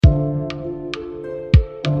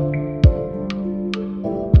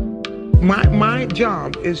My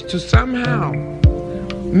job is to somehow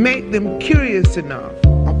make them curious enough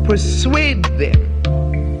or persuade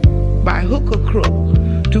them by hook or crook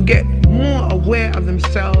to get more aware of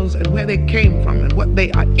themselves and where they came from and what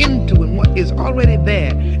they are into and what is already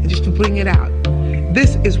there, and just to bring it out.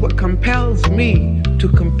 This is what compels me to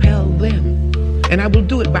compel them, and I will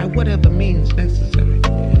do it by whatever means necessary.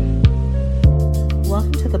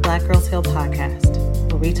 Welcome to the Black Girls Heal podcast,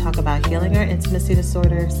 where we talk about healing our intimacy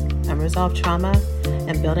disorders, unresolved trauma,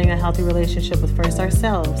 and building a healthy relationship with first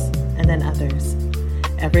ourselves and then others.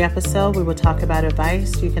 Every episode, we will talk about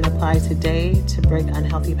advice you can apply today to break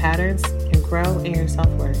unhealthy patterns and grow in your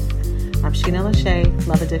self-worth. I'm Sheena Lachey,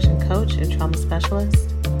 love addiction coach and trauma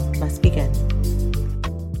specialist. Let's begin.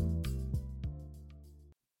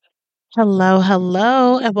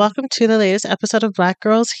 Hello, and welcome to the latest episode of Black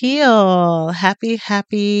Girls Heal.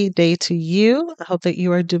 Happy day to you. I hope that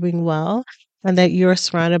you are doing well and that you are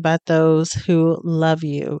surrounded by those who love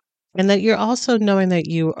you and that you're also knowing that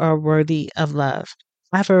you are worthy of love.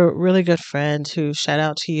 I have a really good friend who, shout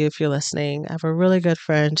out to you if you're listening. I have a really good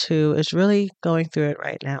friend who is really going through it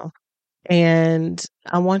right now. And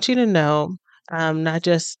I want you to know, not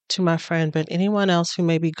just to my friend, but anyone else who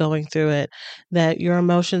may be going through it, that your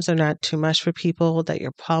emotions are not too much for people, that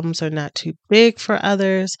your problems are not too big for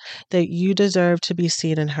others, that you deserve to be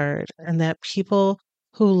seen and heard, and that people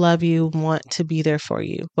who love you want to be there for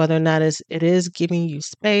you, whether or not it is giving you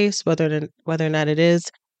space, whether or not it is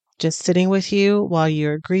just sitting with you while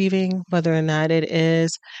you're grieving, whether or not it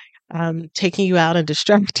is taking you out and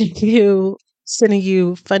distracting you, sending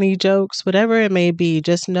you funny jokes, whatever it may be.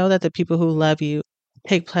 Just know that the people who love you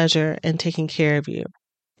take pleasure in taking care of you.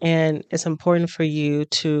 And it's important for you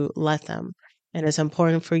to let them. And it's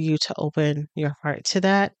important for you to open your heart to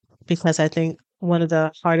that, because I think one of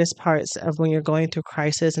the hardest parts of when you're going through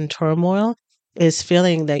crisis and turmoil is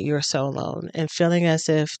feeling that you're so alone and feeling as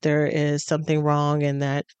if there is something wrong and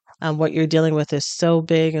that what you're dealing with is so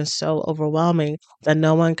big and so overwhelming that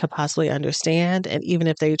no one could possibly understand. And even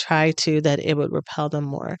if they try to, that it would repel them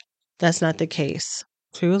more. That's not the case.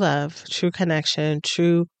 True love, true connection,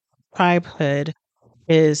 true tribehood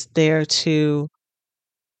is there to,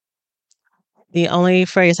 the only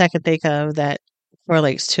phrase I can think of that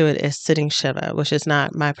relates to it is sitting Shiva, which is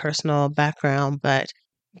not my personal background, but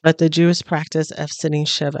the Jewish practice of sitting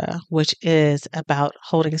Shiva, which is about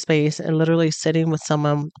holding space and literally sitting with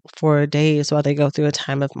someone for days while they go through a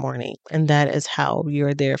time of mourning. And that is how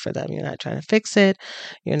you're there for them. You're not trying to fix it.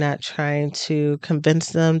 You're not trying to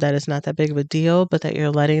convince them that it's not that big of a deal, but that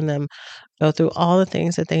you're letting them go through all the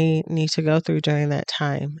things that they need to go through during that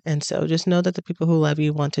time. And so just know that the people who love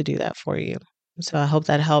you want to do that for you. So I hope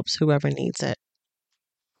that helps whoever needs it.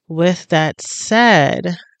 With that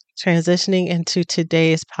said, transitioning into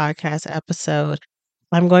today's podcast episode,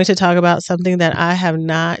 I'm going to talk about something that I have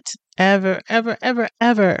not ever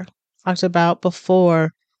talked about before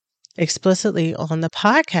explicitly on the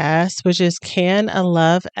podcast, which is, can a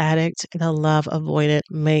love addict and a love avoidant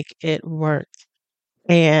make it work?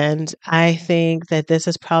 And I think that this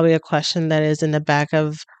is probably a question that is in the back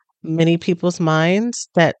of many people's minds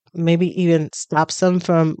that maybe even stops them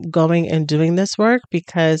from going and doing this work,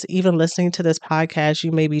 because even listening to this podcast,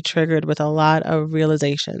 you may be triggered with a lot of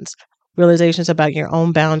realizations about your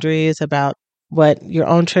own boundaries, about what your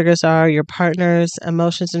own triggers are, your partner's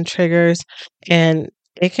emotions and triggers. And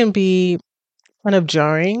it can be kind of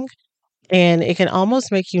jarring, and it can almost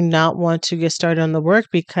make you not want to get started on the work,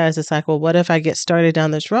 because it's like, well, what if I get started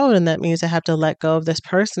down this road and that means I have to let go of this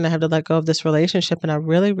person, I have to let go of this relationship, and I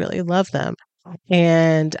really, really love them.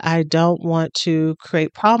 And I don't want to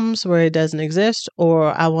create problems where it doesn't exist,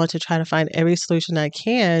 or I want to try to find every solution I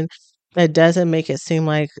can that doesn't make it seem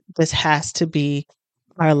like this has to be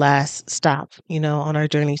our last stop, on our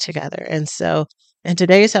journey together. And so in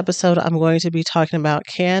today's episode, I'm going to be talking about,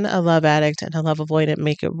 can a love addict and a love avoidant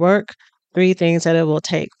make it work? 3 things that it will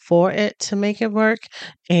take for it to make it work.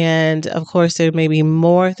 And of course, there may be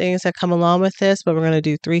more things that come along with this, but we're going to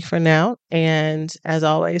do 3 for now. And as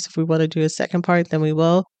always, if we want to do a second part, then we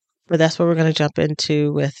will. But that's what we're going to jump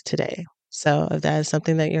into with today. So if that is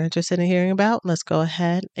something that you're interested in hearing about, let's go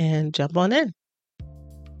ahead and jump on in.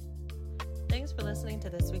 Thanks for listening to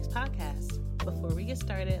this week's podcast. Before we get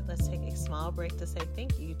started, let's take a small break to say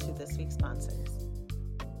thank you to this week's sponsors.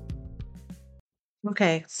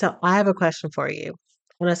 Okay, so I have a question for you.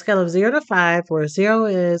 On a scale of 0 to 5, where 0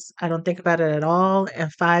 is I don't think about it at all,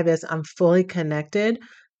 and 5 is I'm fully connected,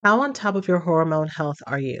 how on top of your hormone health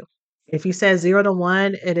are you? If you said 0 to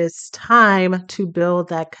 1, it is time to build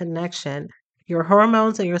that connection. Your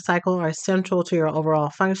hormones and your cycle are central to your overall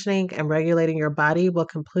functioning, and regulating your body will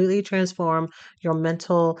completely transform your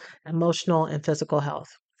mental, emotional, and physical health.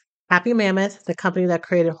 Happy Mammoth, the company that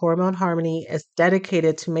created Hormone Harmony, is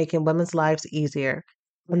dedicated to making women's lives easier.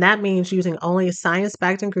 And that means using only science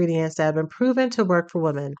backed ingredients that have been proven to work for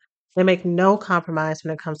women. They make no compromise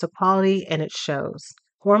when it comes to quality, and it shows.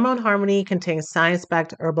 Hormone Harmony contains science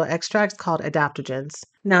backed herbal extracts called adaptogens.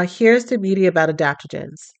 Now, here's the beauty about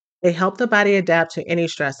adaptogens. They help the body adapt to any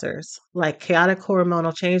stressors, like chaotic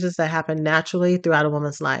hormonal changes that happen naturally throughout a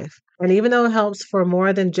woman's life. And even though it helps for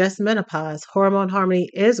more than just menopause, Hormone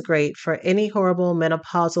Harmony is great for any horrible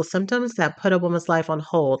menopausal symptoms that put a woman's life on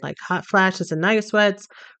hold, like hot flashes and night sweats,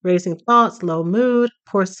 racing thoughts, low mood,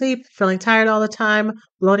 poor sleep, feeling tired all the time,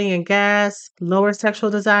 bloating and gas, lower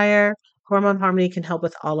sexual desire. Hormone Harmony can help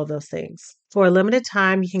with all of those things. For a limited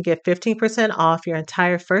time, you can get 15% off your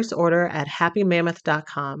entire first order at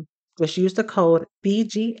happymammoth.com. Just use the code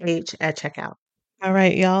BGH at checkout. All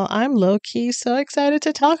right, y'all. I'm low key so excited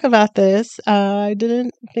to talk about this. I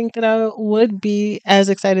didn't think that I would be as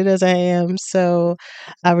excited as I am. So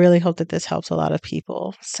I really hope that this helps a lot of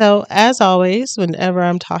people. So, as always, whenever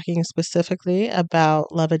I'm talking specifically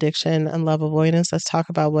about love addiction and love avoidance, let's talk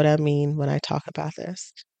about what I mean when I talk about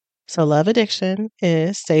this. So, love addiction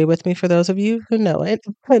is, say with me for those of you who know it,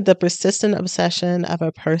 the persistent obsession of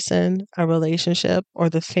a person, a relationship, or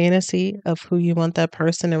the fantasy of who you want that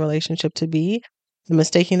person and relationship to be,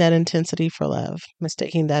 mistaking that intensity for love,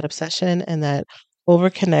 mistaking that obsession and that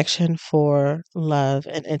overconnection for love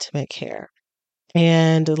and intimate care.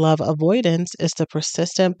 And love avoidance is the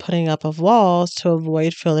persistent putting up of walls to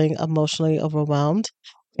avoid feeling emotionally overwhelmed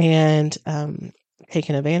and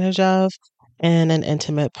taken advantage of in an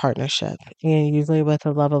intimate partnership. And usually with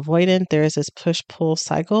a love avoidant, there is this push pull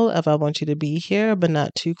cycle of I want you to be here, but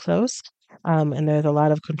not too close. And there's a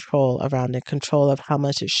lot of control around it, control of how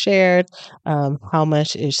much is shared, how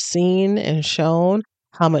much is seen and shown,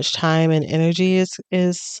 how much time and energy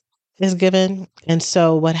is given. And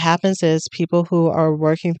so what happens is people who are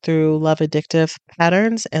working through love addictive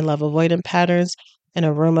patterns and love avoidant patterns in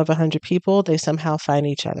a room of 100 people, they somehow find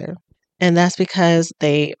each other. And that's because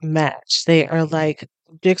they match. They are like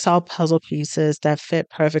jigsaw puzzle pieces that fit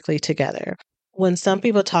perfectly together. When some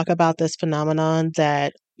people talk about this phenomenon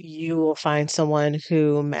that you will find someone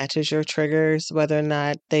who matches your triggers, whether or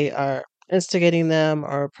not they are instigating them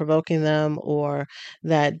or provoking them or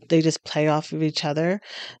that they just play off of each other.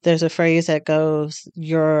 There's a phrase that goes,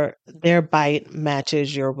 your their bite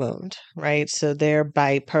matches your wound, right? So their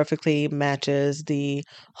bite perfectly matches the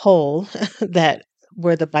hole that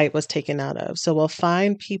where the bite was taken out of. So we'll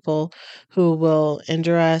find people who will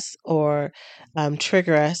injure us or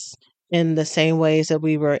trigger us in the same ways that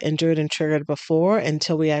we were injured and triggered before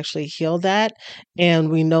until we actually heal that and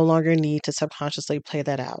we no longer need to subconsciously play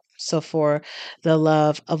that out. So for the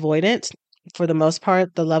love avoidance, for the most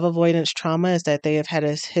part, the love avoidance trauma is that they have had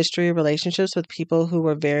a history of relationships with people who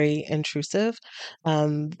were very intrusive,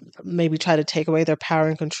 um, maybe try to take away their power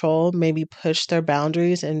and control, maybe push their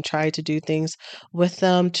boundaries and try to do things with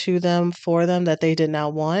them, to them, for them that they did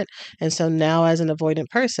not want. And so now, as an avoidant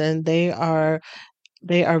person, they are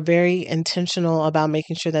very intentional about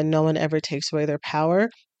making sure that no one ever takes away their power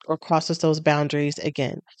or crosses those boundaries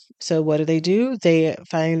again. So what do? They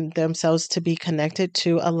find themselves to be connected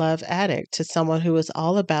to a love addict, to someone who is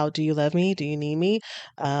all about, do you love me? Do you need me?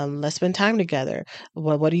 Let's spend time together.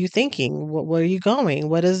 What are you thinking? Where are you going?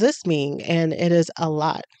 What does this mean? And it is a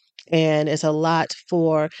lot. And it's a lot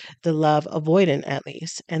for the love avoidant, at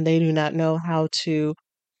least. And they do not know how to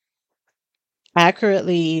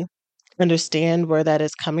accurately understand where that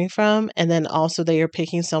is coming from. And then also, they are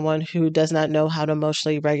picking someone who does not know how to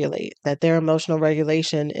emotionally regulate, that their emotional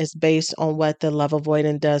regulation is based on what the love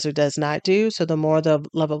avoidant does or does not do. So, the more the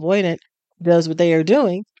love avoidant does what they are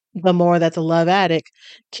doing, the more that the love addict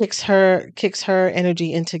kicks her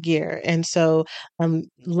energy into gear. And so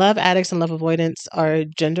love addicts and love avoidants are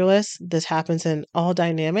genderless. This happens in all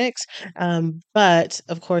dynamics. But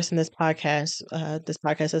of course, in this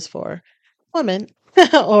podcast is for women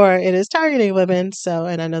or it is targeting women. So,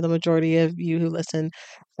 and I know the majority of you who listen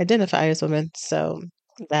identify as women. So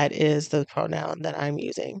that is the pronoun that I'm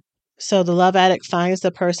using. So the love addict finds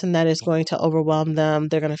the person that is going to overwhelm them.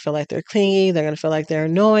 They're going to feel like they're clingy. They're going to feel like they're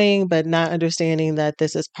annoying, but not understanding that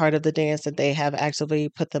this is part of the dance that they have actually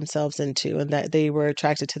put themselves into and that they were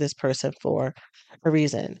attracted to this person for a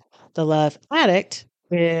reason. The love addict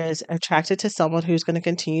is attracted to someone who's going to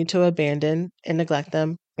continue to abandon and neglect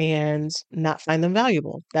them and not find them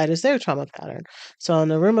valuable. That is their trauma pattern. So, in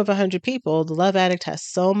a room of 100 people, the love addict has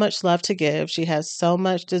so much love to give. She has so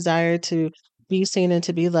much desire to be seen and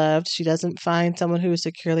to be loved. She doesn't find someone who is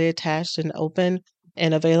securely attached and open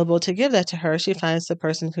and available to give that to her. She finds the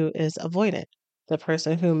person who is avoidant, the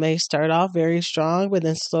person who may start off very strong, but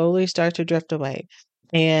then slowly start to drift away.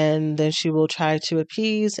 And then she will try to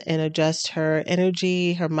appease and adjust her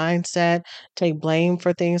energy, her mindset, take blame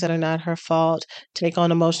for things that are not her fault, take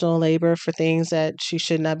on emotional labor for things that she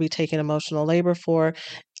should not be taking emotional labor for,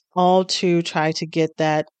 all to try to get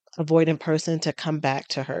that avoidant person to come back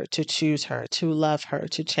to her, to choose her, to love her,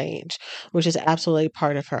 to change, which is absolutely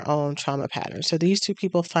part of her own trauma pattern. So these two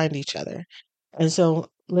people find each other. And so,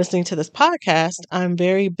 listening to this podcast, I'm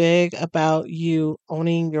very big about you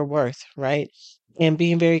owning your worth, right? And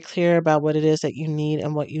being very clear about what it is that you need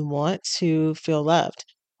and what you want to feel loved.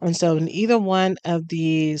 And so, in either one of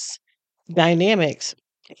these dynamics,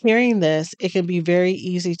 hearing this, it can be very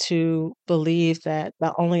easy to believe that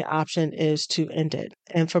the only option is to end it.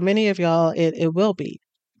 And for many of y'all, it will be,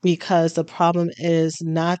 because the problem is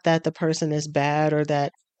not that the person is bad or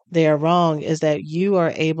that they are wrong, is that you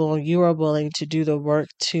are able, you are willing to do the work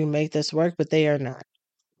to make this work, but they are not.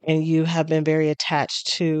 And you have been very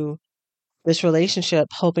attached to this relationship,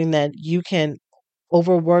 hoping that you can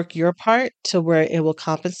overwork your part to where it will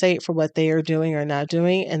compensate for what they are doing or not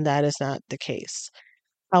doing. And that is not the case.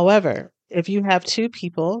 However, if you have two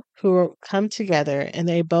people who come together and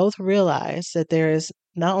they both realize that there is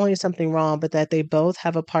not only something wrong, but that they both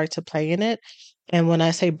have a part to play in it. And when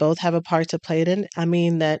I say both have a part to play in it, I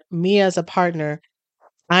mean that me as a partner,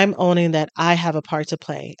 I'm owning that I have a part to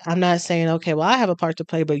play. I'm not saying, okay, well, I have a part to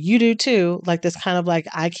play, but you do too. Like this kind of like,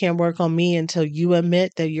 I can't work on me until you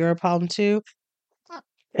admit that you're a problem too.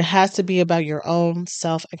 It has to be about your own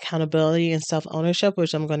self accountability and self ownership,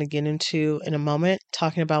 which I'm going to get into in a moment,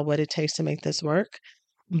 talking about what it takes to make this work.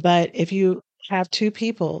 But if you have two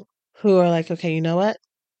people who are like, okay, you know what?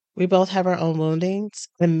 We both have our own woundings,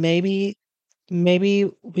 and maybe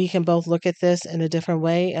we can both look at this in a different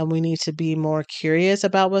way, and we need to be more curious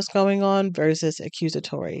about what's going on versus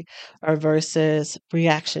accusatory or versus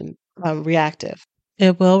reactive.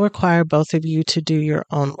 It will require both of you to do your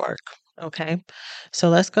own work. Okay. So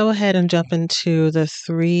let's go ahead and jump into the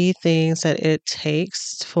three things that it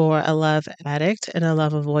takes for a love addict and a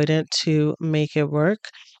love avoidant to make it work.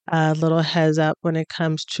 A little heads up when it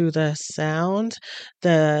comes to the sound.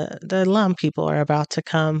 The alarm people are about to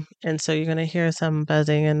come, and so you're going to hear some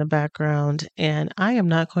buzzing in the background. And I am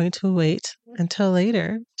not going to wait until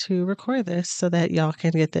later to record this so that y'all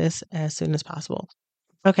can get this as soon as possible.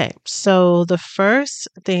 Okay, so the first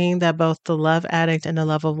thing that both the love addict and the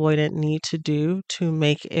love avoidant need to do to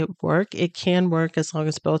make it work, it can work as long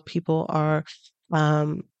as both people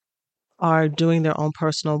um, are doing their own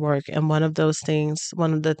personal work. And one of the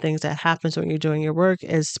things that happens when you're doing your work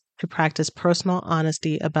is to practice personal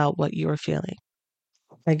honesty about what you are feeling.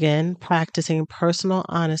 Again, practicing personal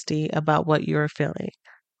honesty about what you're feeling.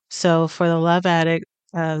 So for the love addict,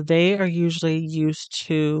 they are usually used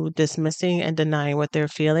to dismissing and denying what they're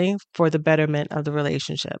feeling for the betterment of the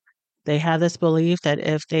relationship. They have this belief that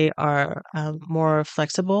if they are more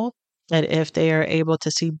flexible, that if they are able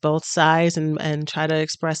to see both sides and try to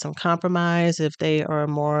express some compromise, if they are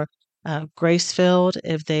more grace filled,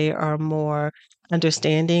 if they are more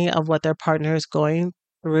understanding of what their partner is going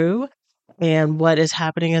through, and what is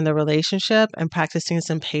happening in the relationship and practicing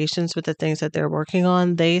some patience with the things that they're working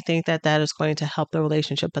on, they think that that is going to help the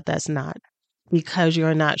relationship, but that's not, because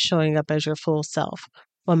you're not showing up as your full self.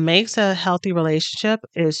 What makes a healthy relationship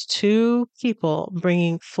is two people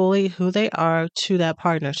bringing fully who they are to that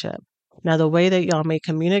partnership. Now, the way that y'all may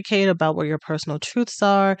communicate about what your personal truths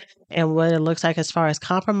are and what it looks like as far as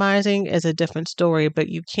compromising is a different story, but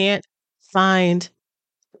you can't find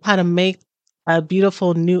how to make a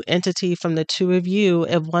beautiful new entity from the two of you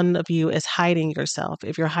if one of you is hiding yourself,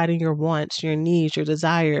 if you're hiding your wants, your needs, your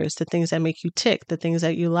desires, the things that make you tick, the things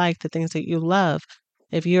that you like, the things that you love.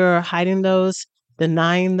 If you're hiding those,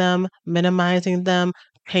 denying them, minimizing them,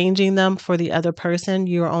 changing them for the other person,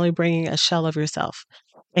 you're only bringing a shell of yourself.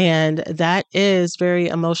 And that is very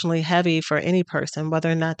emotionally heavy for any person,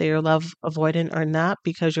 whether or not they are love avoidant or not,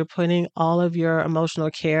 because you're putting all of your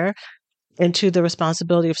emotional care into the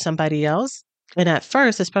responsibility of somebody else. And at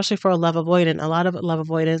first, especially for a love avoidant, a lot of love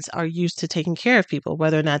avoidants are used to taking care of people,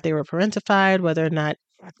 whether or not they were parentified, whether or not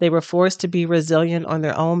they were forced to be resilient on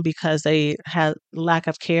their own because they had lack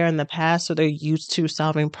of care in the past, so they're used to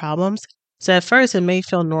solving problems. So at first, it may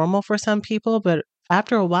feel normal for some people, but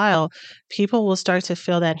after a while, people will start to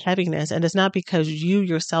feel that heaviness. And it's not because you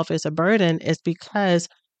yourself is a burden, it's because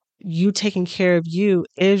you taking care of you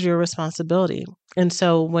is your responsibility. And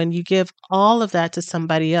so when you give all of that to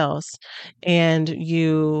somebody else and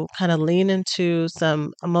you kind of lean into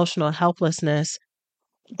some emotional helplessness,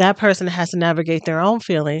 that person has to navigate their own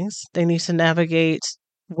feelings. They need to navigate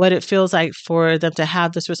what it feels like for them to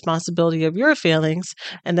have this responsibility of your feelings.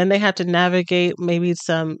 And then they have to navigate maybe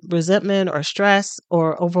some resentment or stress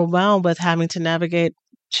or overwhelmed with having to navigate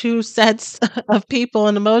two sets of people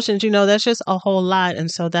and emotions. That's just a whole lot. And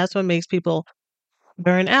so that's what makes people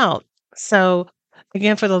burn out. So,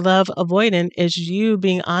 again, for the love avoidant is you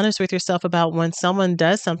being honest with yourself about when someone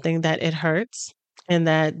does something that it hurts and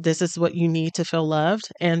that this is what you need to feel loved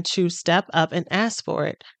and to step up and ask for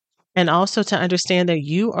it. And also to understand that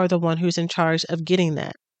you are the one who's in charge of getting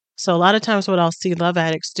that. So, a lot of times, what I'll see love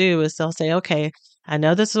addicts do is they'll say, okay, I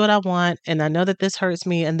know this is what I want, and I know that this hurts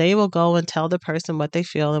me. And they will go and tell the person what they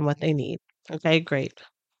feel and what they need. Okay, great.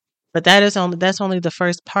 But that's only the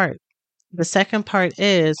first part. The second part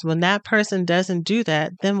is when that person doesn't do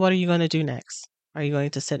that, then what are you going to do next? Are you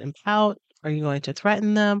going to sit and pout? Are you going to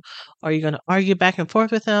threaten them? Are you going to argue back and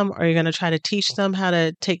forth with them? Are you going to try to teach them how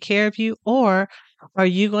to take care of you? Or are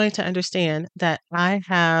you going to understand that I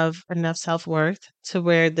have enough self worth to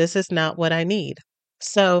where this is not what I need?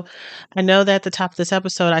 So I know that at the top of this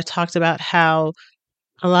episode, I talked about how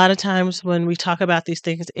a lot of times when we talk about these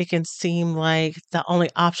things, it can seem like the only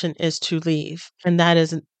option is to leave. And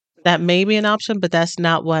that may be an option, but that's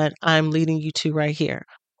not what I'm leading you to right here.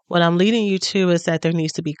 What I'm leading you to is that there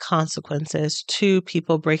needs to be consequences to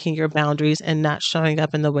people breaking your boundaries and not showing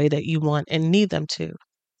up in the way that you want and need them to.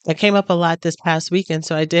 That came up a lot this past weekend.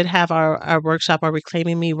 So I did have our workshop, our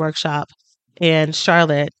Reclaiming Me workshop in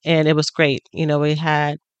Charlotte, and it was great. We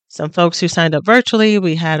had some folks who signed up virtually,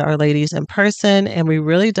 we had our ladies in person, and we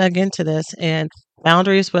really dug into this. And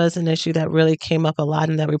boundaries was an issue that really came up a lot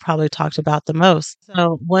and that we probably talked about the most.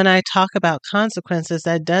 So when I talk about consequences,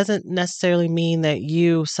 that doesn't necessarily mean that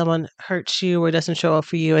someone hurts you or doesn't show up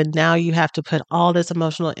for you, and now you have to put all this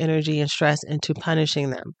emotional energy and stress into punishing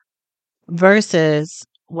them. Versus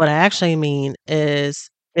what I actually mean is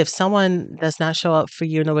if someone does not show up for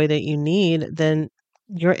you in a way that you need, then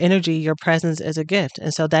your energy, your presence is a gift.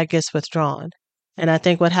 And so that gets withdrawn. And I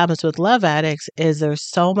think what happens with love addicts is there's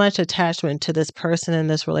so much attachment to this person and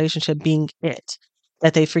this relationship being it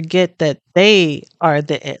that they forget that they are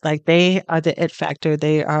the it. Like they are the it factor.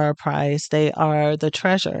 They are a prize. They are the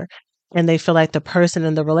treasure. And they feel like the person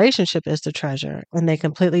in the relationship is the treasure. And they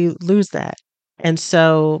completely lose that. And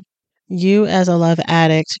so you as a love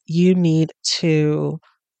addict, you need to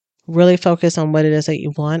really focus on what it is that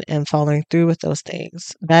you want and following through with those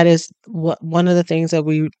things. That is one of the things that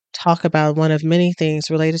we talk about, one of many things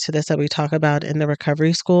related to this that we talk about in the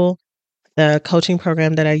recovery school, the coaching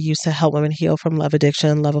program that I use to help women heal from love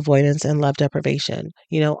addiction, love avoidance, and love deprivation.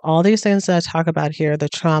 All these things that I talk about here, the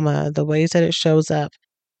trauma, the ways that it shows up,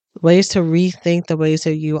 ways to rethink the ways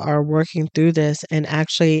that you are working through this and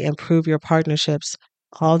actually improve your partnerships.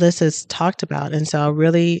 All this is talked about. And so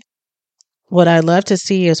what I love to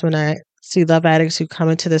see is when I see love addicts who come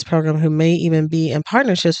into this program who may even be in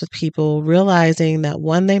partnerships with people, realizing that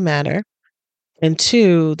one, they matter, and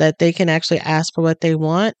two, that they can actually ask for what they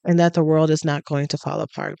want and that the world is not going to fall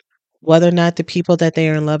apart. Whether or not the people that they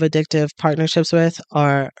are in love addictive partnerships with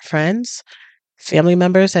are friends, family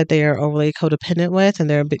members that they are overly codependent with, and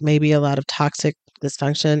there may be a lot of toxic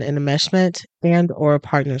dysfunction and enmeshment and or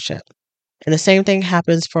partnership. And the same thing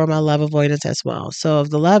happens for my love avoidance as well. So of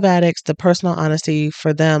the love addicts, the personal honesty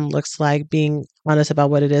for them looks like being honest about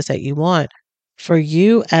what it is that you want. For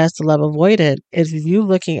you as the love avoidant, is you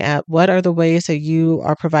looking at what are the ways that you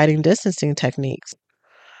are providing distancing techniques?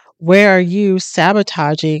 Where are you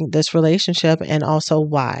sabotaging this relationship and also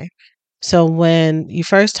why? So when you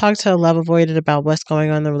first talk to a love avoidant about what's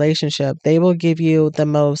going on in the relationship, they will give you the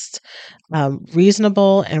most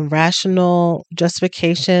reasonable and rational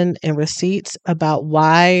justification and receipts about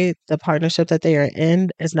why the partnership that they are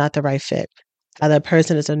in is not the right fit. That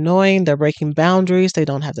person is annoying, they're breaking boundaries, they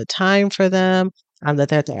don't have the time for them,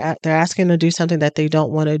 that they're asking to do something that they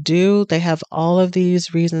don't want to do. They have all of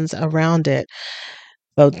these reasons around it.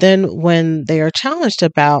 But then when they are challenged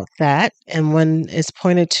about that, and when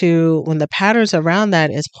the patterns around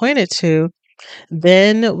that is pointed to,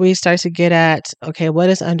 then we start to get at, okay, what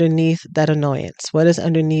is underneath that annoyance? What is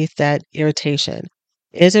underneath that irritation?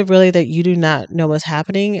 Is it really that you do not know what's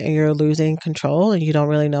happening and you're losing control and you don't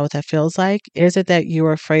really know what that feels like? Is it that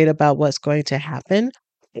you're afraid about what's going to happen?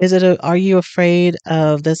 Are you afraid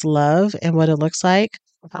of this love and what it looks like?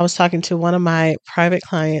 I was talking to one of my private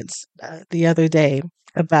clients the other day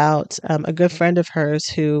about a good friend of hers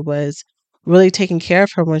who was really taking care of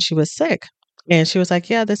her when she was sick. And she was like,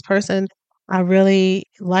 "Yeah, this person, I really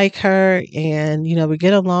like her, and we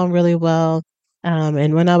get along really well.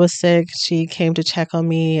 And when I was sick, she came to check on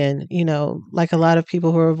me, and like a lot of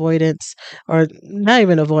people who are avoidance, or not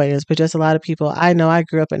even avoidance, but just a lot of people. I know I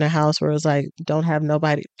grew up in a house where it was like, don't have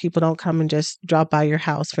nobody. People don't come and just drop by your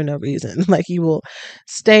house for no reason. Like you will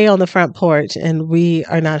stay on the front porch, and we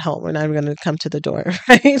are not home. We're not even going to come to the door,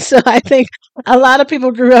 right? So I think a lot of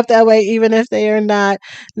people grew up that way, even if they are not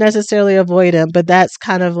necessarily avoidant, but that's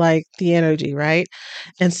kind of like the energy, right?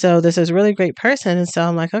 And so this is a really great person. And so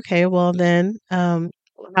I'm like, okay, well then,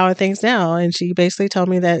 how are things now? And she basically told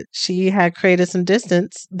me that she had created some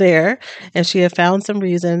distance there and she had found some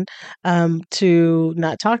reason to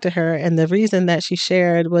not talk to her. And the reason that she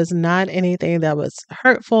shared was not anything that was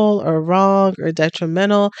hurtful or wrong or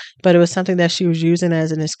detrimental, but it was something that she was using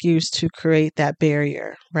as an excuse to create that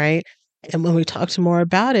barrier, right? And when we talked more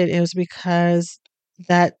about it, it was because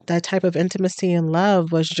that type of intimacy and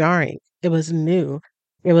love was jarring. It was new.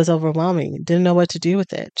 It was overwhelming. Didn't know what to do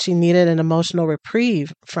with it. She needed an emotional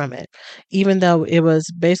reprieve from it, even though it was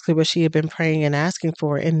basically what she had been praying and asking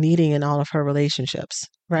for and needing in all of her relationships,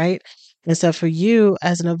 right? And so for you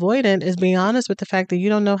as an avoidant is being honest with the fact that you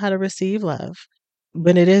don't know how to receive love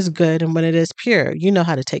when it is good and when it is pure. You know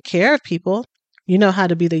how to take care of people. You know how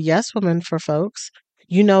to be the yes woman for folks.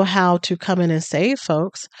 You know how to come in and save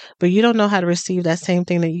folks, but you don't know how to receive that same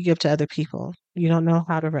thing that you give to other people. You don't know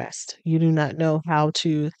how to rest. You do not know how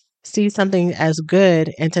to see something as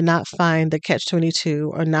good and to not find the catch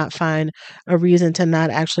 22 or not find a reason to not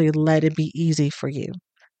actually let it be easy for you.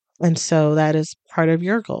 And so that is part of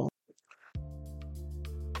your goal.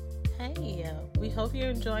 Hey, we hope you're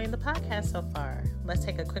enjoying the podcast so far. Let's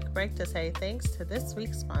take a quick break to say thanks to this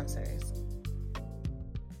week's sponsors.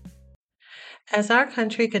 As our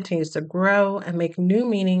country continues to grow and make new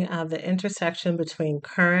meaning of the intersection between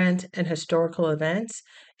current and historical events,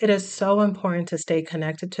 it is so important to stay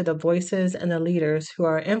connected to the voices and the leaders who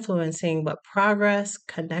are influencing what progress,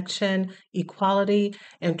 connection, equality,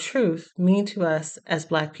 and truth mean to us as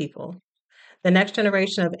Black people. The next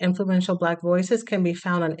generation of influential Black voices can be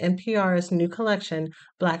found on NPR's new collection,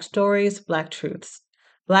 Black Stories, Black Truths.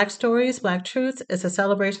 Black Stories, Black Truths is a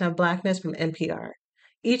celebration of Blackness from NPR.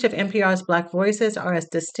 Each of NPR's Black voices are as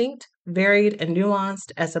distinct, varied, and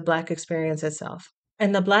nuanced as the Black experience itself.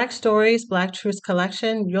 In the Black Stories, Black Truths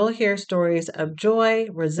collection, you'll hear stories of joy,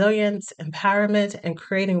 resilience, empowerment, and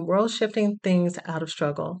creating world shifting things out of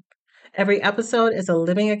struggle. Every episode is a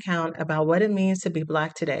living account about what it means to be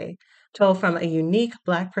Black today, told from a unique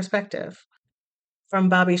Black perspective. From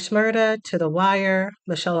Bobby Shmurda to The Wire,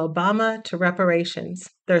 Michelle Obama to reparations,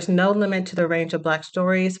 there's no limit to the range of Black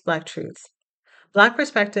stories, Black truths. Black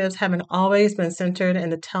perspectives haven't always been centered in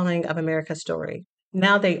the telling of America's story.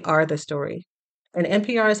 Now they are the story. In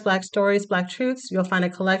NPR's Black Stories, Black Truths, you'll find a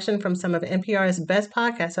collection from some of NPR's best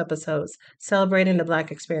podcast episodes celebrating the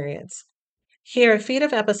Black experience. Hear a feed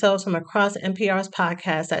of episodes from across NPR's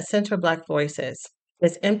podcasts that center Black voices.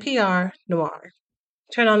 It's NPR Noir.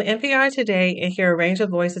 Turn on NPR today and hear a range of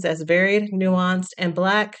voices as varied, nuanced, and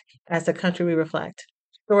Black as the country we reflect.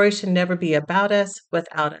 Stories should never be about us,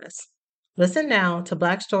 without us. Listen now to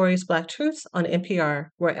Black Stories, Black Truths on NPR,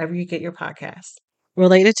 wherever you get your podcasts.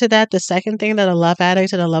 Related to that, the second thing that a love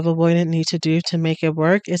addict and a love avoidant need to do to make it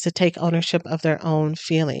work is to take ownership of their own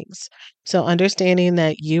feelings. So, understanding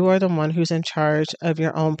that you are the one who's in charge of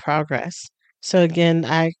your own progress. So, again,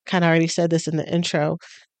 I kind of already said this in the intro.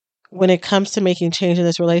 When it comes to making change in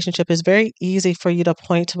this relationship, it's very easy for you to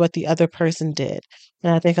point to what the other person did.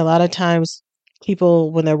 And I think a lot of times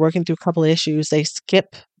people, when they're working through a couple of issues, they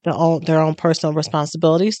skip their own personal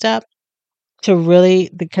responsibility step to really,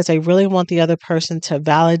 because they really want the other person to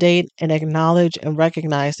validate and acknowledge and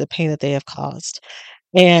recognize the pain that they have caused.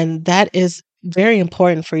 And that is very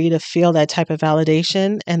important for you to feel that type of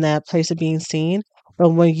validation and that place of being seen. But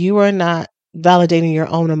when you are not validating your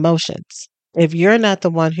own emotions, if you're not the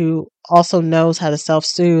one who also knows how to self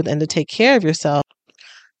soothe and to take care of yourself,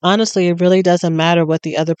 honestly, it really doesn't matter what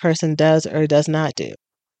the other person does or does not do.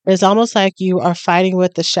 It's almost like you are fighting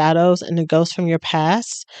with the shadows and the ghosts from your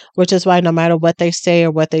past, which is why no matter what they say or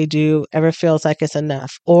what they do, ever feels like it's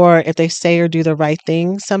enough. Or if they say or do the right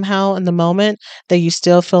thing somehow in the moment, that you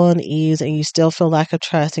still feel unease and you still feel lack of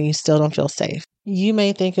trust and you still don't feel safe. You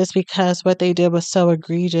may think it's because what they did was so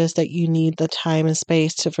egregious that you need the time and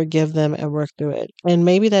space to forgive them and work through it. And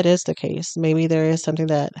maybe that is the case. Maybe there is something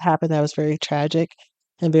that happened that was very tragic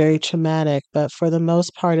and very traumatic. But for the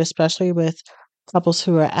most part, especially with couples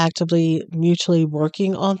who are actively mutually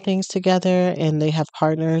working on things together and they have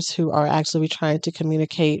partners who are actually trying to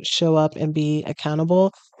communicate, show up, and be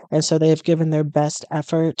accountable. And so they've given their best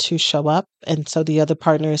effort to show up. And so the other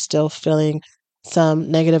partner is still feeling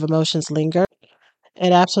some negative emotions linger.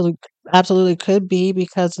 It absolutely could be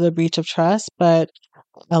because of the breach of trust, but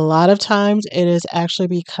a lot of times it is actually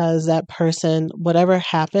because that person, whatever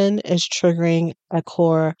happened, is triggering a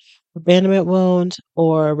core abandonment wound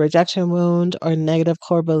or rejection wound or negative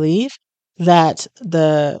core belief that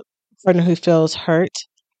the partner who feels hurt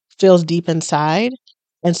feels deep inside.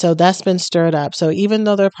 And so that's been stirred up. So even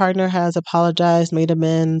though their partner has apologized, made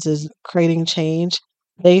amends, is creating change,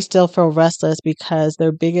 they still feel restless because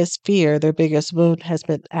their biggest fear, their biggest wound has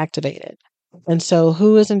been activated. And so,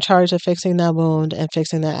 who is in charge of fixing that wound and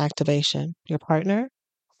fixing that activation? Your partner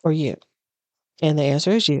or you? And the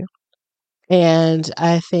answer is you. And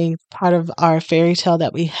I think part of our fairy tale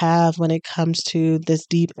that we have when it comes to this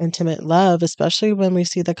deep, intimate love, especially when we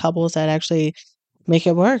see the couples that actually make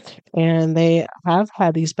it work and they have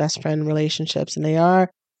had these best friend relationships and they are,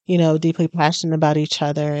 deeply passionate about each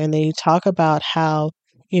other and they talk about how,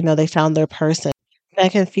 they found their person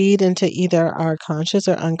that can feed into either our conscious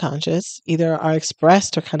or unconscious, either our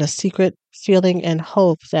expressed or kind of secret feeling and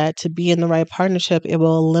hope that to be in the right partnership, it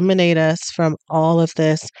will eliminate us from all of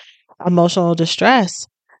this emotional distress.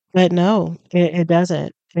 But no, it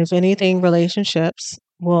doesn't. If anything, relationships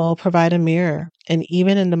will provide a mirror. And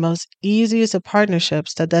even in the most easiest of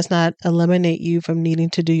partnerships, that does not eliminate you from needing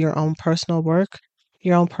to do your own personal work,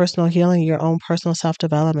 your own personal healing, your own personal self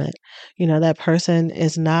development. That person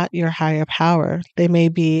is not your higher power. They may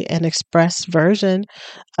be an expressed version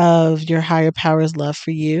of your higher power's love for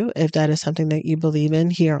you, if that is something that you believe in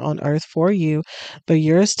here on earth for you. But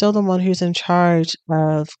you're still the one who's in charge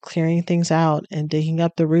of clearing things out and digging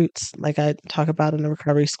up the roots, like I talk about in the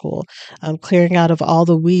recovery school, clearing out of all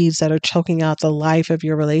the weeds that are choking out the life of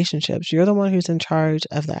your relationships. You're the one who's in charge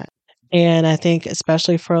of that. And I think,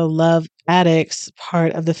 especially for love addicts,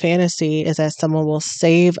 part of the fantasy is that someone will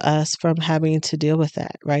save us from having to deal with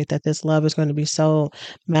that, right? That this love is going to be so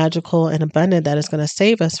magical and abundant that it's going to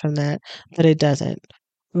save us from that, but it doesn't.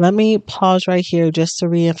 Let me pause right here just to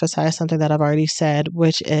reemphasize something that I've already said,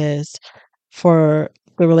 which is for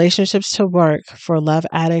the relationships to work for love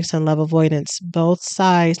addicts and love avoidants, both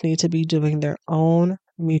sides need to be doing their own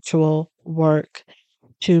mutual work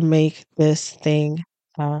to make this thing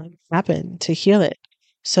happen, to heal it.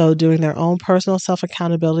 So, doing their own personal self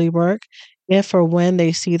accountability work. If or when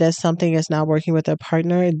they see that something is not working with their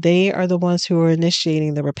partner, they are the ones who are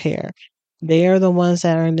initiating the repair. They are the ones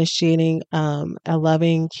that are initiating a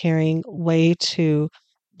loving, caring way to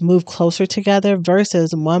move closer together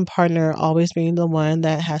versus one partner always being the one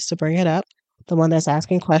that has to bring it up, the one that's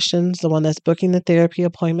asking questions, the one that's booking the therapy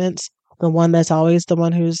appointments, the one that's always the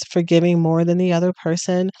one who's forgiving more than the other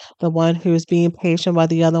person, the one who's being patient while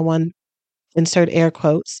the other one, insert air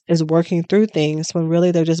quotes, is working through things when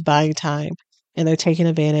really they're just buying time and they're taking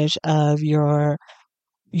advantage of your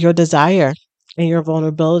desire and your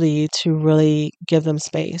vulnerability to really give them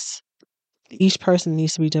space. Each person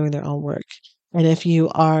needs to be doing their own work. And if you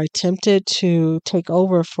are tempted to take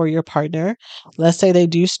over for your partner, let's say they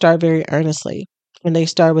do start very earnestly and they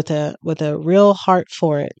start with a real heart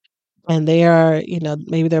for it and they are,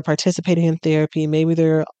 maybe they're participating in therapy, maybe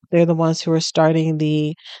they're the ones who are starting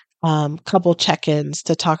the couple check-ins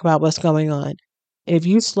to talk about what's going on. If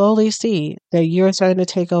you slowly see that you're starting to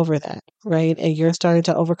take over that, right, and you're starting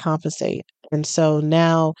to overcompensate, and so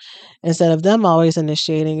now instead of them always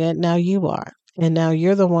initiating it, now you are. And now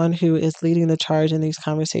you're the one who is leading the charge in these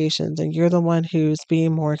conversations, and you're the one who's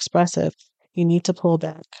being more expressive. You need to pull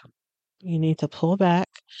back. You need to pull back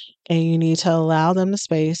and you need to allow them the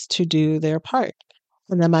space to do their part.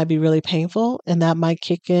 And that might be really painful and that might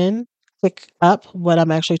kick up what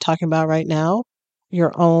I'm actually talking about right now.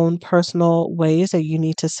 Your own personal ways that you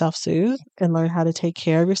need to self soothe and learn how to take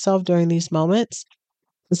care of yourself during these moments,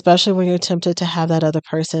 especially when you're tempted to have that other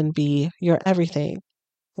person be your everything.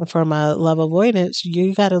 And for my love avoidance,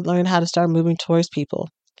 you got to learn how to start moving towards people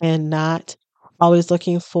and not always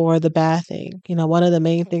looking for the bad thing. One of the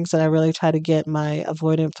main things that I really try to get my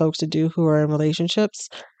avoidant folks to do who are in relationships,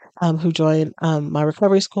 who join my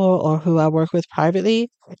recovery school or who I work with privately,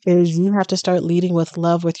 is you have to start leading with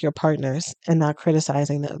love with your partners and not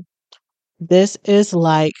criticizing them. This is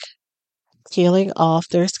like peeling off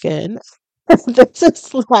their skin. This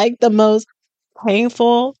is like the most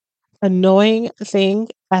painful, annoying thing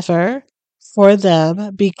ever for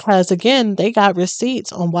them because, again, they got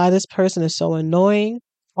receipts on why this person is so annoying,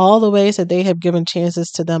 all the ways that they have given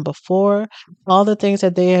chances to them before, all the things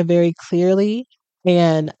that they have very clearly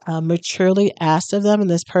and maturely asked of them, and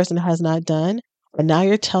this person has not done, and now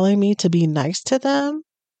you're telling me to be nice to them?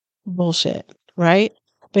 Bullshit, right?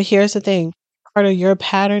 But here's the thing. Part of your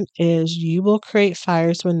pattern is you will create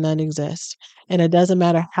fires when none exist. And it doesn't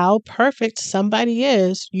matter how perfect somebody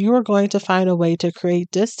is, you are going to find a way to create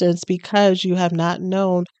distance because you have not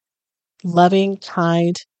known loving,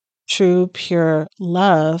 kind, true, pure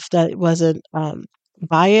love that wasn't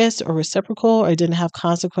biased or reciprocal or didn't have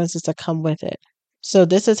consequences that come with it. So,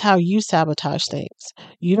 this is how you sabotage things.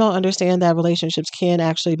 You don't understand that relationships can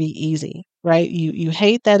actually be easy, right? You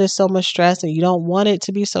hate that it's so much stress and you don't want it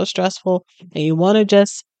to be so stressful and you want to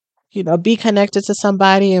just, be connected to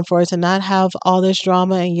somebody and for it to not have all this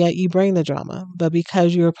drama and yet you bring the drama. But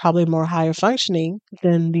because you're probably more higher functioning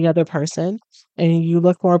than the other person, and you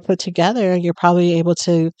look more put together and you're probably able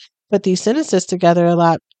to put these sentences together a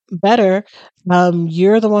lot better,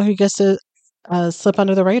 you're the one who gets to slip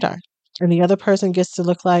under the radar and the other person gets to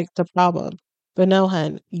look like the problem. But no,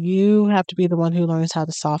 hun, you have to be the one who learns how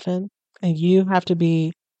to soften and you have to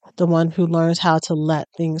be the one who learns how to let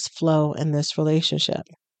things flow in this relationship.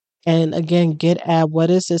 And again, get at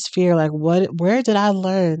what is this fear? Like where did I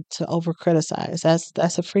learn to over criticize?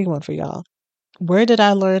 That's a free one for y'all. Where did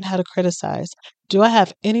I learn how to criticize? Do I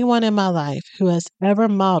have anyone in my life who has ever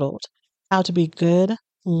modeled how to be good,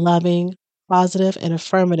 loving, positive, and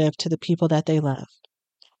affirmative to the people that they love?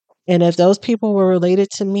 And if those people were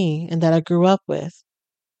related to me and that I grew up with,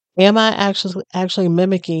 am I actually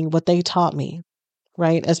mimicking what they taught me?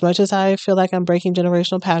 Right? As much as I feel like I'm breaking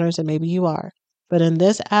generational patterns, and maybe you are, but in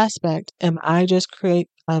this aspect, am I just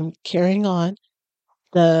carrying on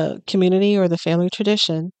the community or the family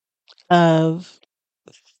tradition of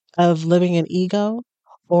living in ego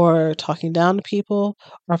or talking down to people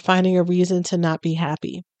or finding a reason to not be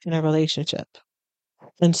happy in a relationship.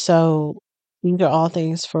 And so these are all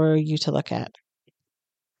things for you to look at.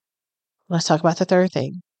 Let's talk about the third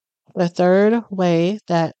thing. The third way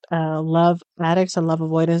that love addicts and love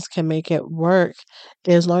avoidance can make it work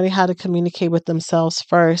is learning how to communicate with themselves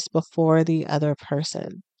first before the other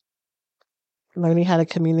person. Learning how to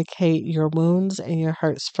communicate your wounds and your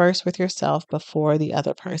hurts first with yourself before the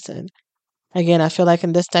other person. Again, I feel like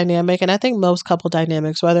in this dynamic, and I think most couple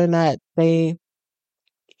dynamics, whether or not they,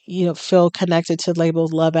 feel connected to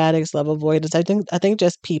labels love addicts, love avoidance, I think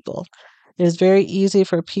just people. It is very easy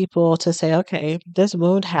for people to say, okay, this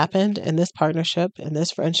wound happened in this partnership, in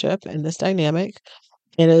this friendship, in this dynamic.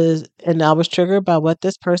 And I was triggered by what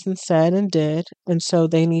this person said and did, and so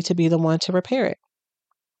they need to be the one to repair it.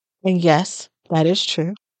 And yes, that is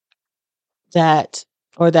true. That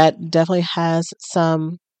definitely has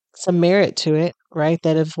some merit to it, right?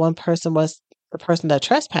 That if one person was the person that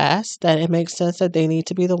trespassed, that it makes sense that they need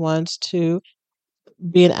to be the ones to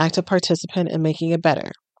be an active participant in making it better,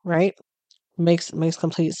 right? Makes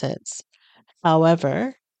complete sense.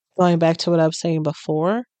 However, going back to what I was saying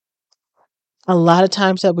before, a lot of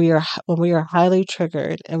times that when we are highly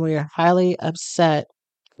triggered and we are highly upset,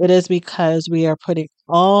 it is because we are putting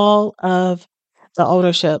all of the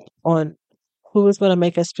ownership on who is going to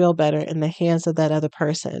make us feel better in the hands of that other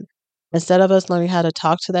person. Instead of us learning how to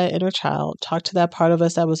talk to that inner child, talk to that part of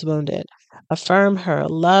us that was wounded, affirm her,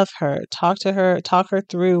 love her, talk her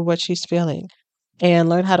through what she's feeling, and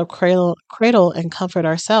learn how to cradle and comfort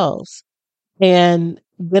ourselves and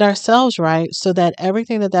get ourselves right so that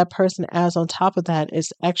everything that that person adds on top of that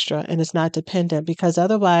is extra and is not dependent. Because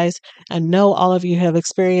otherwise, I know all of you have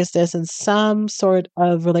experienced this in some sort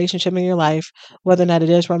of relationship in your life, whether or not it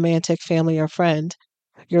is romantic, family, or friend.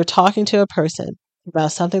 You're talking to a person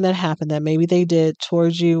about something that happened that maybe they did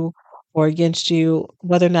towards you or against you,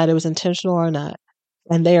 whether or not it was intentional or not.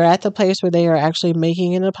 And they are at the place where they are actually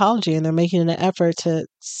making an apology and they're making an effort to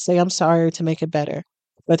say, I'm sorry, or to make it better.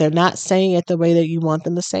 But they're not saying it the way that you want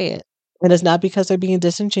them to say it. And it's not because they're being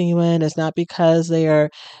disingenuous. It's not because they are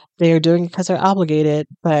doing it because they're obligated,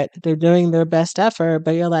 but they're doing their best effort.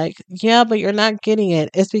 But you're like, yeah, but you're not getting it.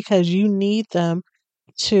 It's because you need them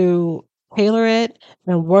to tailor it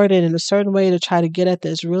and word it in a certain way to try to get at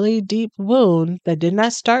this really deep wound that did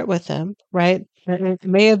not start with them, right? And it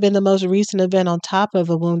may have been the most recent event on top of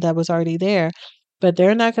a wound that was already there, but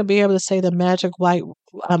they're not going to be able to say the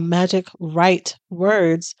magic right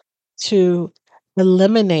words to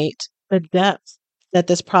eliminate the depth that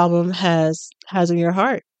this problem has in your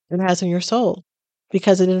heart and has in your soul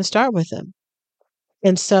because it didn't start with them.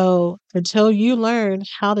 And so until you learn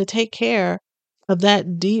how to take care of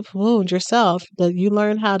that deep wound yourself, that you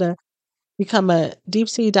learn how to become a deep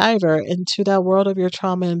sea diver into that world of your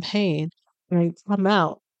trauma and pain and come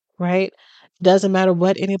out, right? Doesn't matter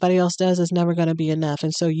what anybody else does, is never going to be enough.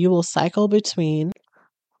 And so you will cycle between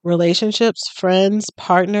relationships, friends,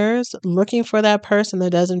 partners, looking for that person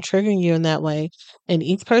that doesn't trigger you in that way. And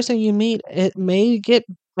each person you meet, it may get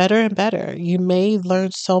better and better. You may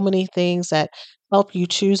learn so many things that help you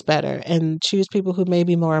choose better and choose people who may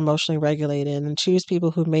be more emotionally regulated and choose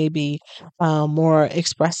people who may be more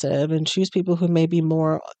expressive and choose people who may be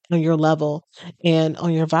more on your level and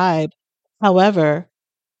on your vibe. However,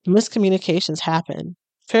 miscommunications happen.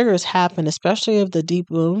 Triggers happen, especially if the deep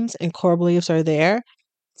wounds and core beliefs are there.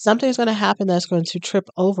 Something's going to happen that's going to trip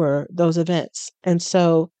over those events. And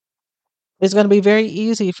so it's going to be very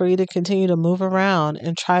easy for you to continue to move around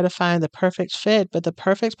and try to find the perfect fit, but the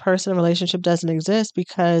perfect person and relationship doesn't exist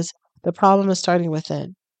because the problem is starting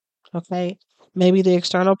within. Okay. Maybe the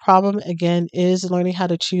external problem, again, is learning how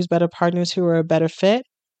to choose better partners who are a better fit.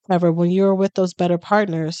 However, when you're with those better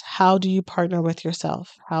partners, how do you partner with yourself?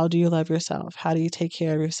 How do you love yourself? How do you take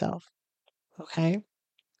care of yourself? Okay.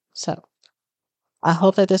 So I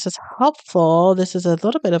hope that this is helpful. This is a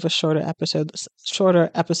little bit of a shorter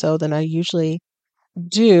episode than I usually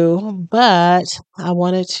do, but I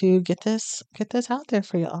wanted to get this out there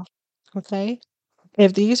for y'all. Okay?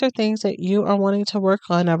 If these are things that you are wanting to work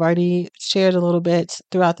on, I've already shared a little bit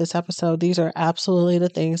throughout this episode. These are absolutely the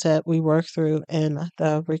things that we work through in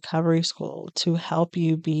the recovery school to help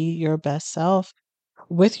you be your best self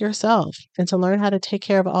with yourself and to learn how to take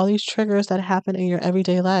care of all these triggers that happen in your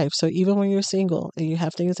everyday life. So even when you're single and you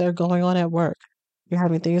have things that are going on at work, you're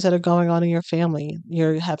having things that are going on in your family,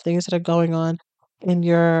 you have things that are going on in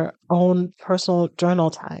your own personal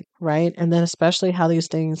journal time, right? And then especially how these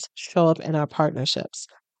things show up in our partnerships.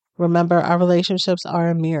 Remember, our relationships are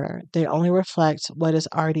a mirror. They only reflect what is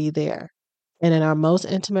already there. And in our most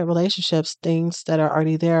intimate relationships, things that are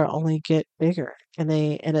already there only get bigger. And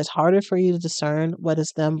it's harder for you to discern what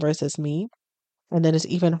is them versus me. And then it's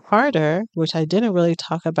even harder, which I didn't really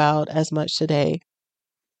talk about as much today,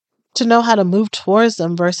 to know how to move towards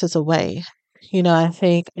them versus away. I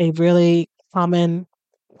think a really common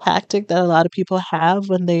tactic that a lot of people have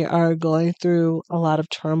when they are going through a lot of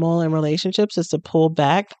turmoil in relationships is to pull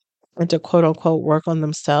back and to quote unquote work on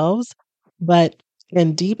themselves. But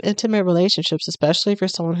in deep, intimate relationships, especially if you're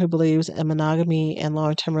someone who believes in monogamy and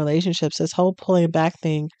long term relationships, this whole pulling back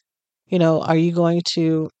thing, are you going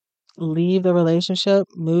to leave the relationship,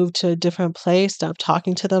 move to a different place, stop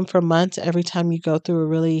talking to them for months every time you go through a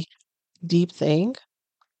really deep thing?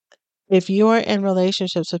 If you're in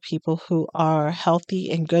relationships with people who are healthy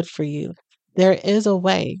and good for you, there is a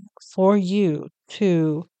way for you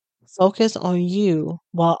to focus on you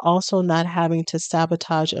while also not having to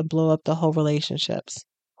sabotage and blow up the whole relationships.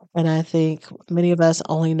 And I think many of us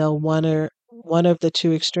only know one of the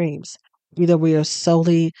two extremes. Either we are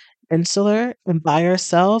solely insular and by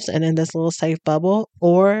ourselves and in this little safe bubble,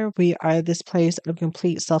 or we are this place of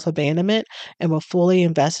complete self abandonment and we're fully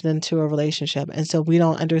invested into a relationship. And so we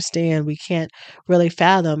don't understand, we can't really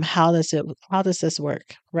fathom how does this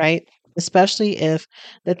work, right? Especially if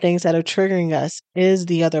the things that are triggering us is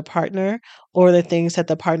the other partner or the things that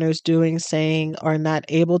the partner is doing, saying, or not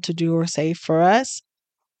able to do or say for us.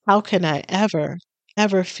 How can I ever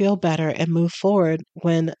feel better and move forward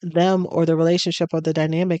when them or the relationship or the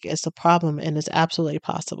dynamic is the problem? And it's absolutely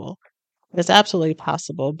possible. It's absolutely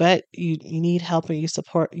possible, but you need help and you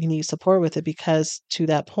need support with it because to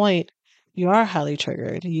that point, you are highly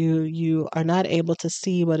triggered. You are not able to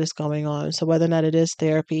see what is going on. So whether or not it is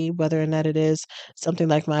therapy, whether or not it is something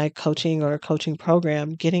like my coaching or coaching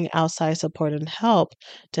program, getting outside support and help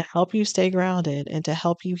to help you stay grounded and to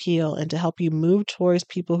help you heal and to help you move towards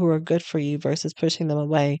people who are good for you versus pushing them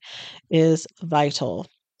away is vital.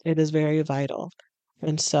 It is very vital.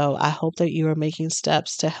 And so I hope that you are making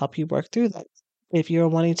steps to help you work through that. If you're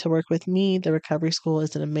wanting to work with me, the Recovery School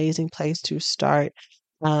is an amazing place to start.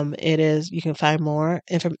 It is, you can find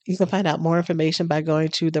out more information by going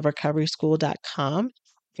to therecoveryschool.com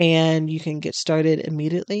and you can get started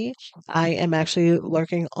immediately. I am actually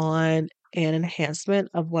working on an enhancement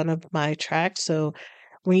of one of my tracks. So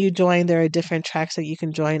when you join, there are different tracks that you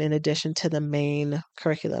can join in addition to the main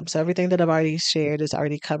curriculum. So everything that I've already shared is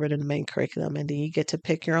already covered in the main curriculum, and then you get to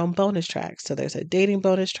pick your own bonus tracks. So there's a dating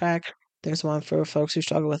bonus track. There's one for folks who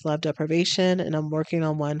struggle with love deprivation, and I'm working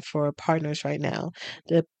on one for partners right now.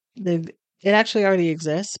 The the it actually already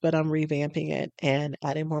exists, but I'm revamping it and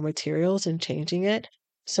adding more materials and changing it.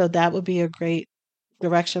 So that would be a great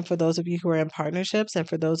direction for those of you who are in partnerships and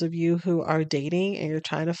for those of you who are dating and you're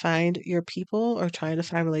trying to find your people or trying to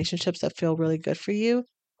find relationships that feel really good for you,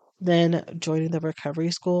 then joining the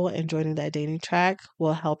recovery school and joining that dating track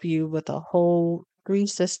will help you with a whole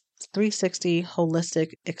 360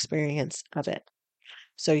 holistic experience of it.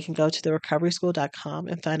 So you can go to therecoveryschool.com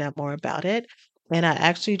and find out more about it. And I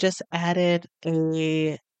actually just added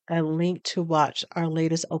a link to watch our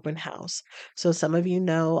latest open house. So some of you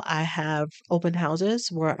know I have open houses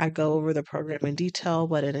where I go over the program in detail,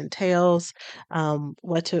 what it entails,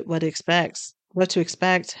 what to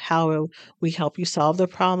expect, how we help you solve the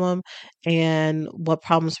problem, and what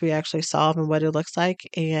problems we actually solve and what it looks like,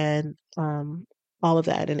 and all of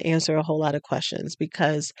that, and answer a whole lot of questions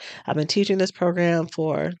because I've been teaching this program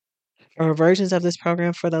or versions of this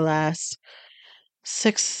program for the last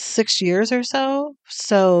 6 years or so.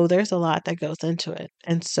 So there's a lot that goes into it.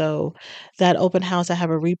 And so that open house, I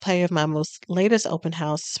have a replay of my most latest open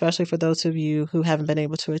house, especially for those of you who haven't been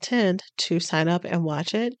able to attend, to sign up and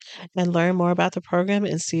watch it and learn more about the program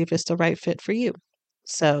and see if it's the right fit for you.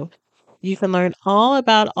 So you can learn all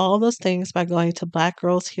about all those things by going to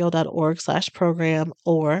blackgirlsheal.org/program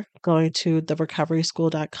or going to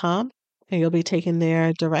therecoveryschool.com, and you'll be taken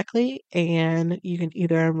there directly, and you can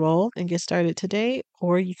either enroll and get started today,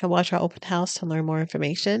 or you can watch our open house to learn more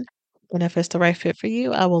information. And if it's the right fit for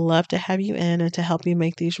you, I would love to have you in and to help you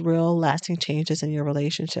make these real lasting changes in your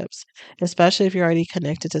relationships, especially if you're already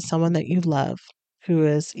connected to someone that you love who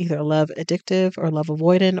is either love addictive or love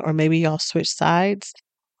avoidant, or maybe y'all switch sides,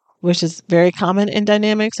 which is very common in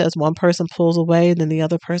dynamics as one person pulls away, then the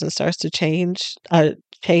other person starts to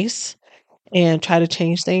pace and try to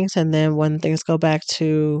change things. And then when things go back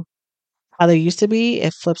to how they used to be,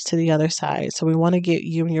 it flips to the other side. So we want to get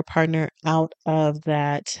you and your partner out of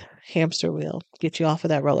that hamster wheel, get you off of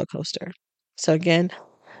that roller coaster. So again,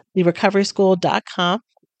 therecoveryschool.com,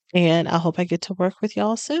 and I hope I get to work with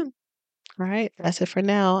y'all soon. All right, that's it for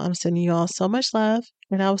now. I'm sending you all so much love,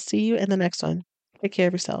 and I will see you in the next one. Take care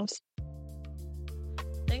of yourselves.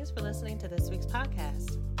 Thanks for listening to this week's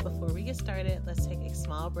podcast. Before we get started, let's take a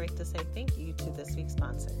small break to say thank you to this week's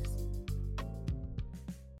sponsors.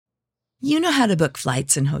 You know how to book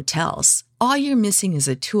flights and hotels. All you're missing is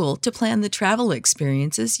a tool to plan the travel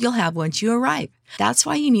experiences you'll have once you arrive. That's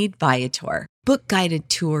why you need Viator. Book guided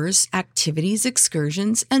tours, activities,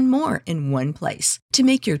 excursions, and more in one place to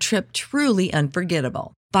make your trip truly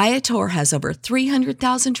unforgettable. Viator has over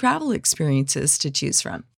 300,000 travel experiences to choose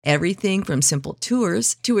from. Everything from simple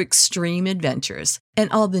tours to extreme adventures and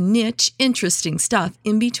all the niche, interesting stuff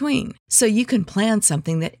in between. So you can plan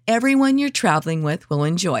something that everyone you're traveling with will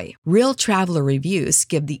enjoy. Real traveler reviews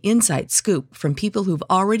give the inside scoop from people who've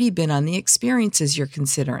already been on the experiences you're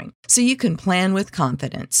considering. So you can plan with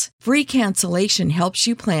confidence. Free cancellation helps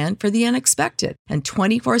you plan for the unexpected. And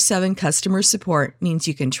 24/7 customer support means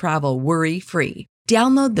you can travel worry-free.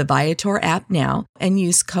 Download the Viator app now and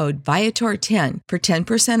use code Viator10 for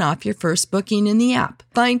 10% off your first booking in the app.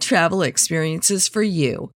 Find travel experiences for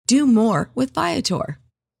you. Do more with Viator.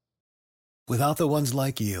 Without the ones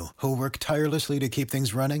like you, who work tirelessly to keep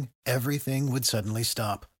things running, everything would suddenly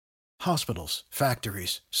stop. Hospitals,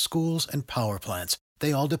 factories, schools, and power plants,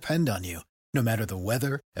 they all depend on you. No matter the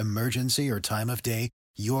weather, emergency, or time of day,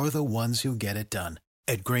 you're the ones who get it done.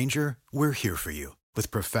 At Grainger, we're here for you with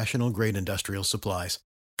professional-grade industrial supplies.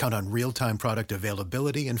 Count on real-time product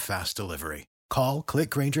availability and fast delivery. Call, click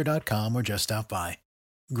Grainger.com, or just stop by.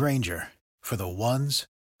 Grainger, for the ones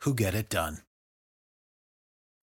who get it done.